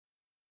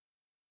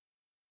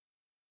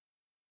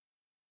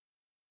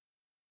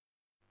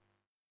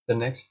The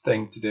next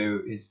thing to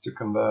do is to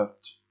convert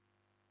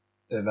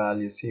the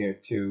values here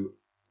to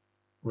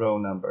row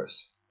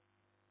numbers,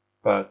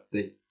 but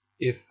the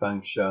if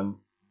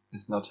function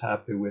is not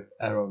happy with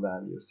arrow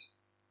values.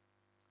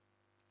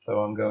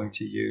 So I'm going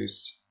to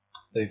use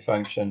the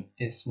function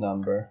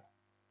isNumber,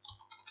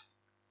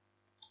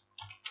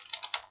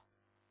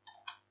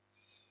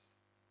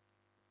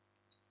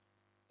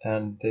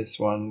 and this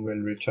one will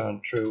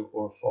return true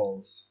or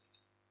false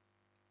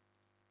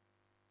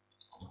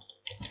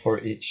for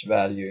each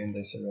value in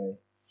this array.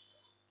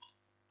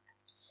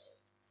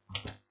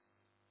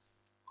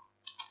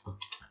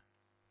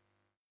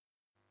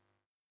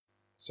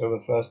 So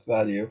the first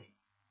value,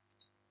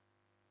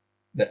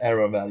 the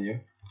arrow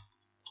value,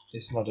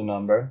 is not a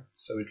number,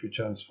 so it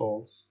returns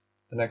false.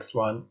 The next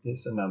one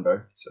is a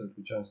number, so it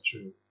returns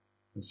true,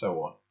 and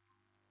so on.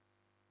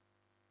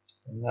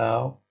 And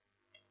now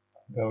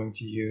I'm going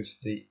to use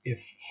the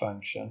if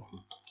function.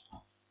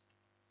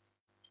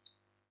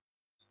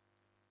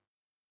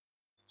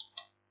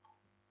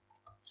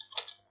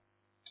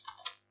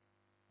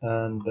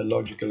 And the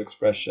logical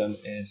expression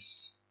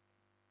is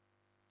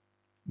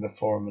the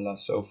formula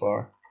so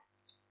far.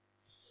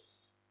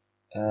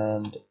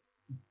 And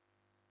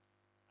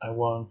I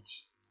want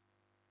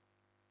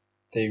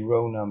the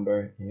row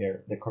number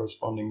here, the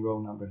corresponding row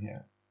number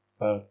here,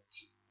 but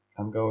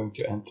I'm going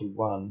to enter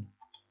 1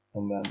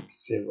 and then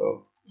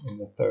 0 in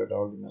the third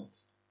argument,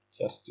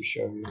 just to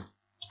show you.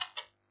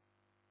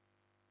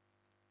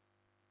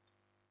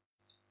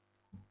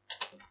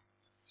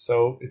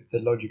 So if the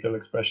logical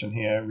expression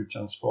here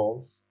returns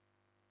false,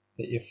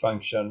 the if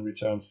function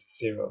returns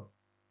 0,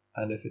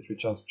 and if it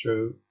returns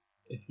true,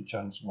 it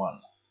returns 1.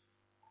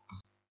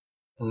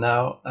 And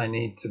now I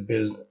need to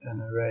build an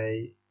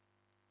array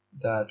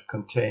that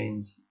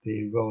contains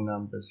the row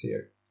numbers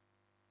here.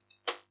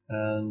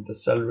 And the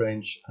cell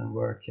range I'm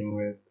working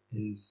with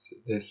is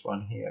this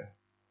one here.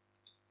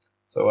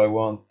 So I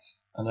want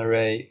an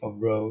array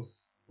of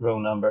row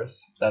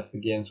numbers that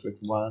begins with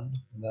 1,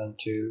 and then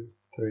 2,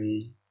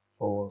 3,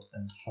 4,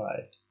 and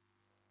 5.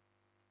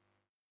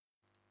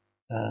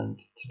 And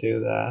to do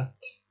that,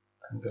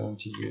 I'm going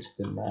to use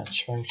the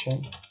match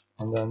function,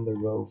 and then the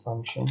row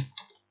function,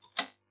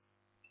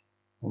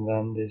 and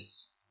then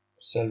this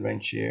cell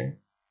range here,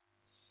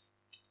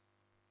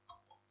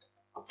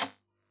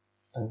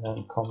 and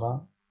then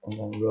comma, and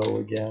then row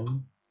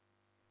again,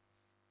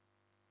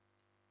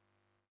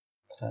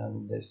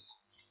 and this,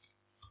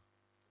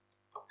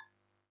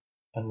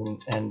 and an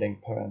ending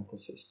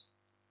parenthesis.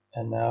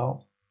 And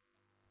now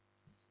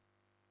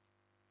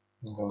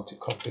I'm going to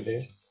copy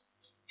this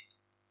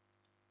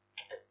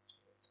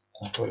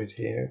and put it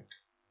here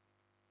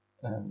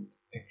and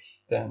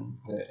extend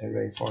the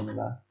array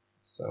formula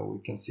so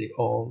we can see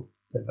all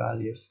the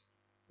values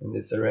in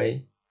this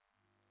array.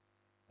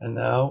 And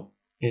now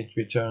it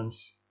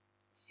returns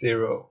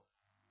 0,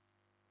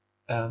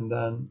 and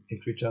then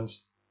it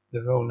returns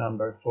the row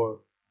number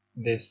for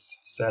this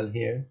cell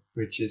here,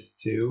 which is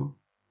 2,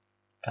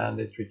 and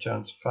it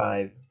returns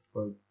 5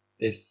 for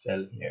this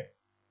cell here,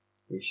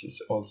 which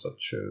is also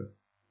true.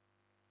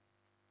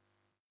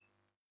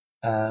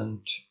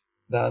 And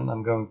then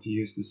I'm going to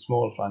use the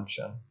small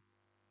function,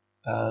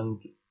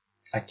 and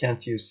I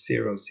can't use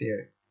zeros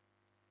here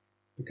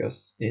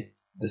because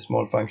the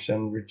small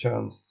function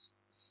returns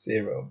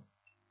 0,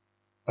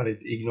 but it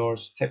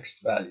ignores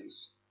text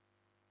values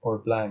or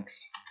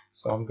blanks.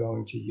 So I'm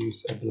going to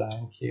use a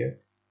blank here,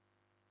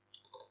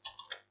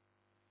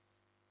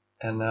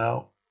 and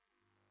now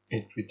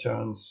it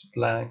returns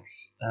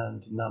blanks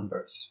and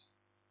numbers.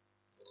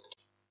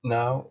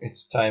 Now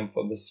it's time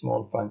for the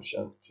small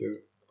function to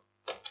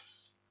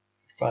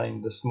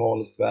find the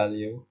smallest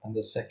value and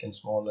the second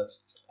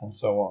smallest, and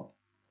so on.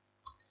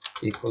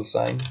 Equal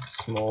sign,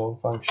 small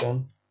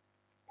function,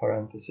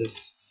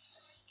 parenthesis,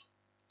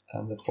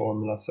 and the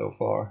formula so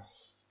far,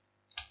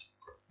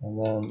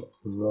 and then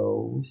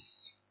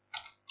rows,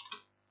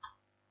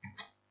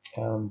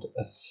 and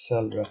a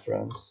cell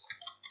reference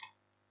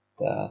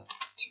that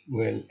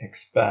will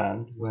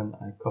expand when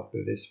I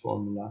copy this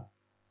formula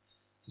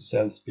to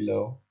cells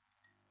below,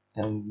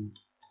 and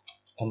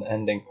an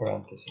ending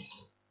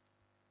parenthesis.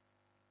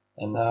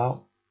 And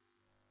now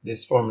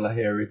this formula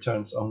here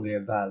returns only a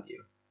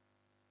value.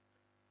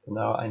 So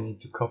now I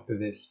need to copy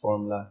this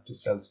formula to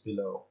cells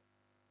below,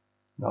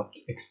 not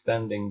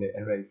extending the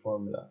array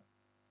formula.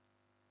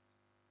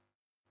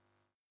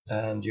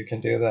 And you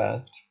can do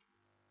that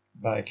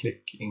by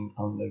clicking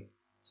on the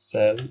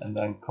cell and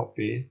then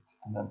copy it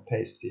and then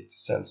paste it to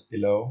cells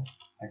below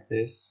like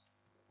this,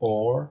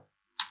 or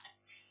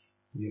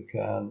you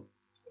can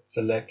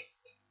select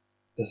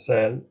the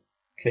cell,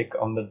 click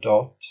on the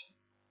dot,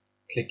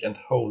 click and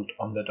hold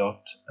on the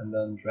dot, and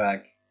then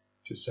drag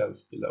to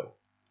cells below.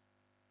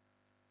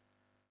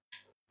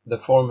 The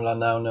formula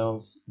now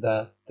knows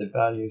that the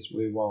values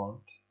we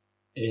want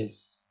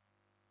is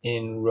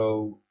in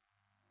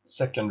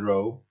second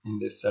row in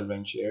this cell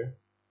range here,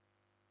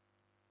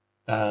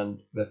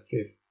 and the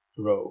 5th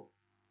row.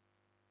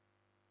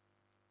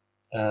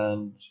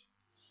 And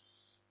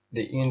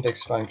the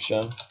index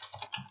function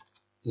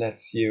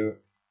lets you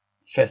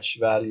fetch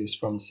values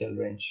from cell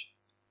range.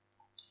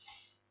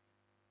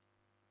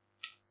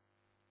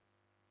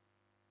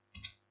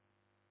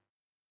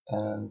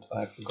 And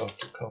I forgot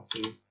to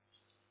copy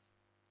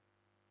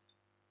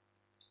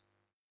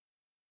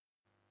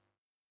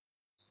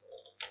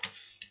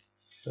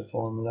the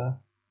formula.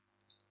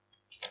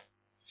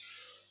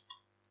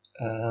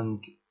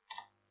 And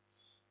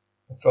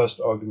the first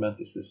argument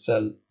is the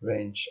cell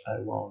range I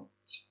want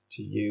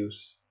to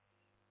use,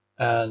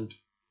 and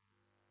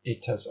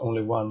it has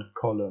only one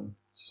column,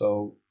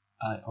 so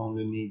I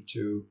only need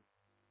to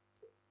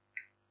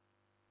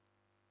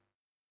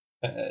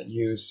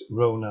use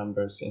row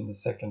numbers in the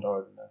second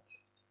argument.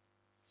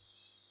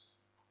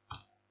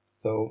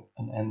 So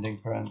an ending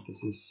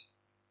parenthesis,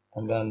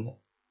 and then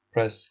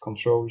press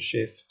Ctrl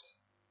Shift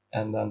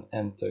and then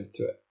enter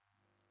to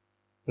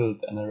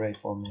build an array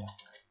formula.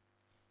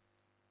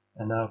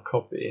 And now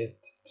copy it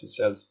to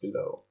cells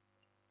below.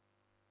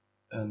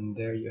 And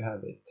there you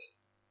have it.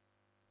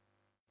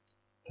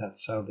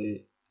 That's how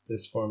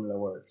this formula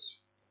works.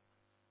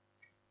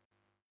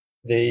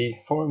 The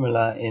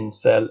formula in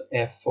cell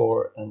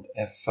F4 and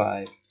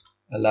F5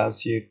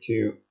 allows you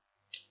to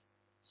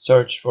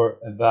search for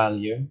a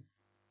value,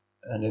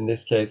 and in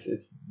this case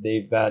it's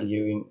the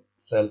value in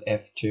cell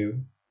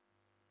F2.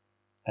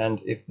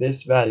 And if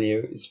this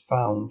value is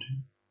found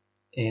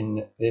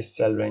in this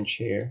cell range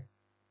here,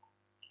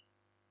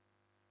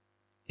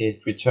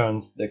 it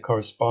returns the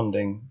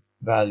corresponding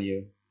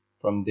value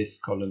from this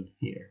column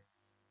here.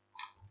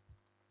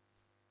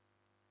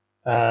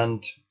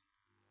 And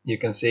you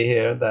can see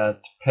here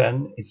that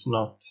pen is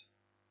not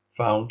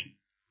found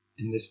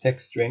in this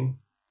text string,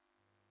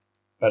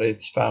 but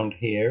it's found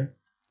here,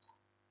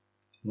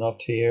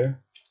 not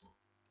here,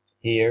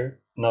 here,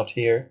 not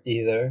here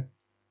either,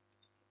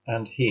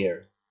 and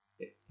here.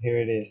 Here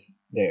it is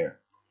there.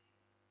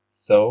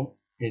 So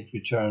it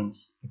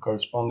returns the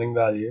corresponding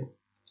value,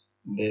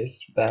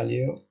 this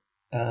value,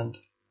 and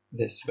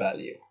this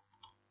value.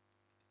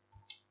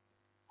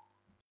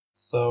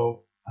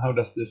 So how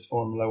does this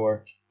formula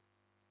work?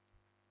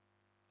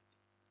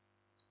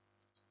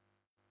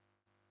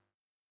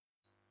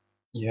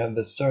 You have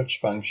the search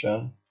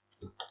function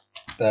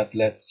that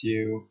lets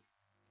you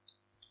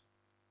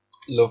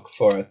look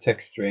for a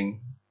text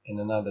string in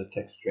another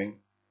text string.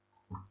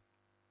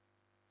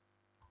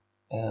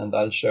 And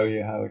I'll show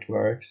you how it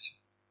works.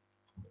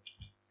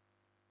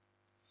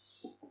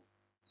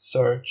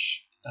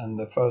 Search, and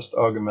the first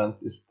argument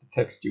is the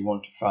text you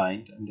want to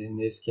find, and in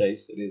this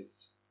case it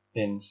is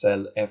in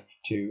cell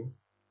F2,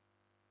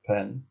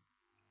 pen.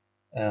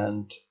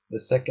 And the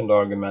second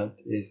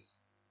argument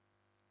is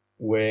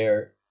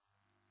where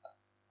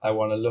I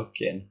want to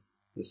look in,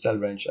 the cell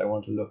range I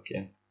want to look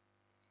in.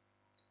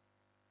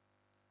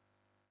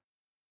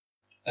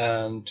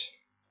 And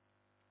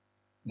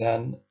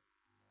then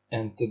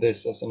enter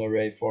this as an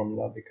array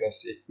formula,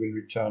 because it will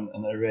return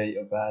an array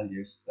of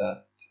values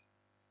that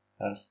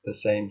has the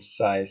same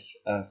size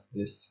as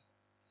this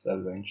cell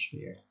range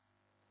here.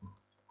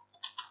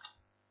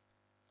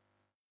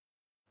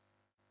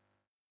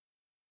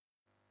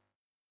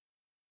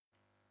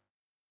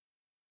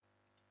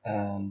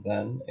 And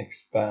then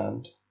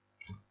expand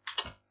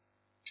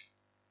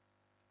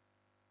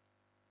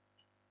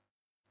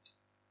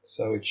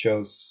so it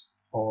shows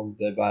all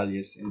the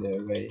values in the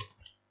array.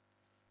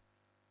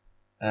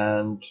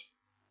 And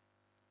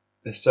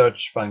the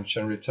search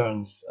function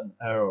returns an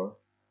error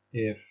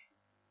if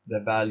the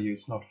value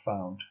is not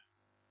found.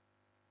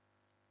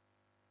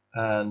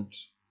 And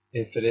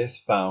if it is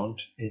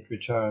found, it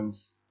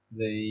returns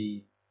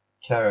the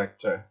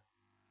character,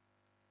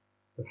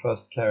 the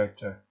first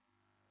character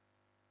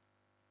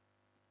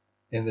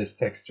in this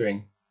text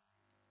string.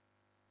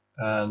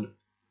 And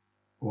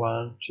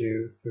 1,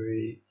 2,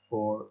 3,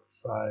 4,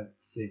 5,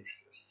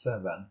 6,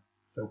 7.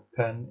 So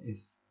pen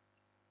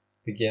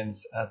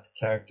begins at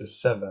character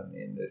 7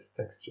 in this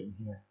text string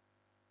here.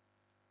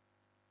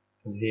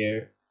 And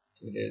here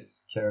it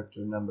is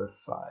character number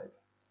 5.